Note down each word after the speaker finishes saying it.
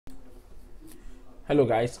Hello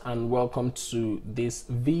guys, and welcome to this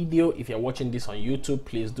video. If you're watching this on YouTube,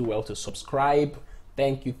 please do well to subscribe.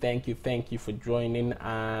 Thank you for joining.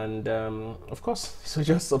 And of course, so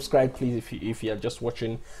just subscribe please if you're just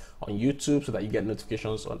watching on YouTube, so that you get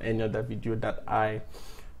notifications on any other video that I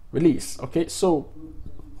release. Okay, so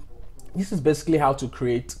this is basically how to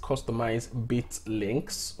create customized bit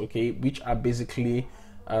links, okay, which are basically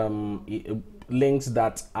links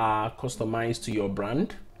that are customized to your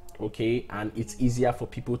brand, okay, and it's easier for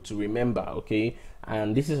people to remember, okay.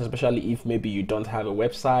 And this is especially if maybe you don't have a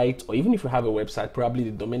website, or even if you have a website, probably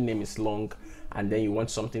the domain name is long and then you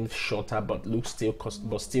want something shorter but looks still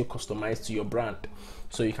customized to your brand.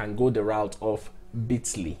 So you can go the route of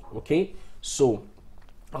Bitly, okay. So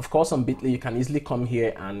of course on Bitly you can easily come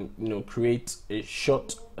here and create a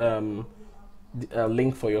short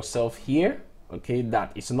link for yourself here, okay,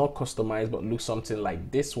 that is not customized but looks something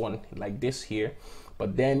like this one, like this here.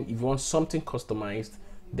 But then if you want something customized,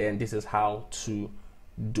 then this is how to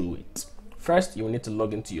do it. First, you will need to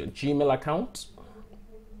log into your Gmail account.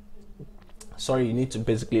 Sorry, you need to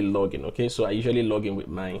basically log in, okay. So I usually log in with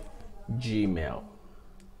my Gmail.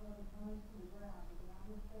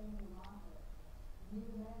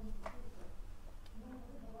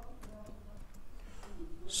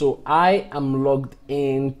 So I am logged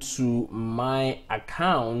into my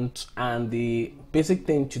account, and the basic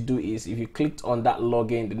thing to do is, if you clicked on that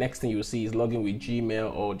login, the next thing you will see is login with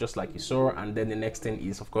Gmail, or just like you saw. And then the next thing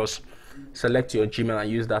is, of course, select your Gmail and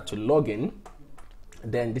use that to log in.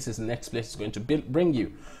 Then this is the next place it's going to bring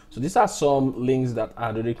you. So these are some links that I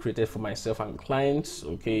already created for myself and clients,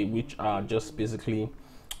 okay, which are just basically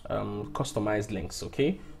customized links,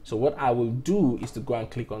 okay. So what I will do is to go and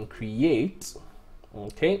click on create.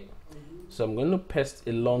 Okay, so I'm going to paste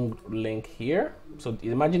a long link here. So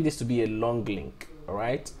imagine this to be a long link, all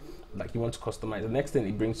right, like you want to customize. The next thing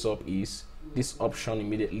it brings up is this option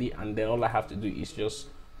immediately, and then all I have to do is just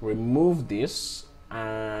remove this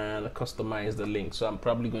and customize the link. So I'm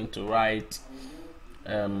probably going to write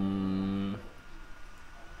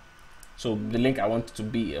so the link I want to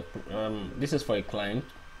be this is for a client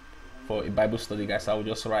for a Bible study, guys. I will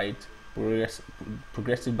just write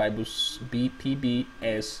Progressive Bibles PBSG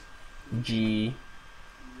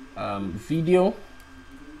video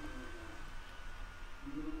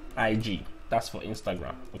IG. That's for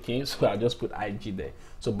Instagram, okay. So I'll just put IG there.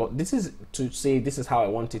 So but this is to say this is how I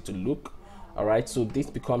want it to look, all right. So this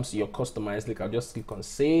becomes your customized link. I'll just click on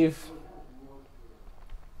save,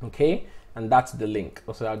 okay, and that's the link.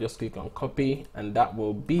 So I'll just click on copy, and that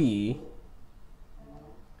will be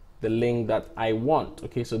the link that I want,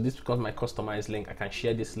 okay. So this becomes my customized link. I can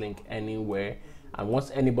share this link anywhere, and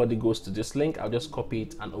once anybody goes to this link, I'll just copy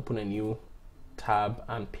it and open a new tab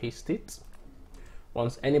and paste it.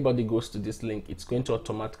 Once anybody goes to this link, it's going to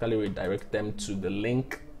automatically redirect them to the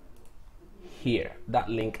link here, that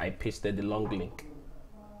link I pasted, the long link.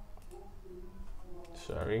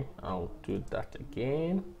 Sorry, I'll do that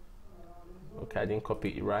again. Okay, I didn't copy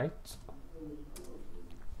it right.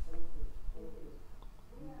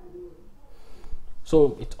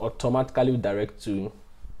 So it automatically redirects to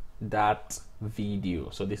that video.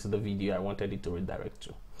 So this is the video I wanted it to redirect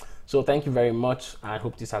to. So thank you very much. I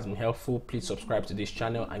hope this has been helpful. Please subscribe to this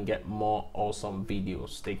channel and get more awesome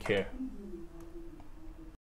videos. Take care.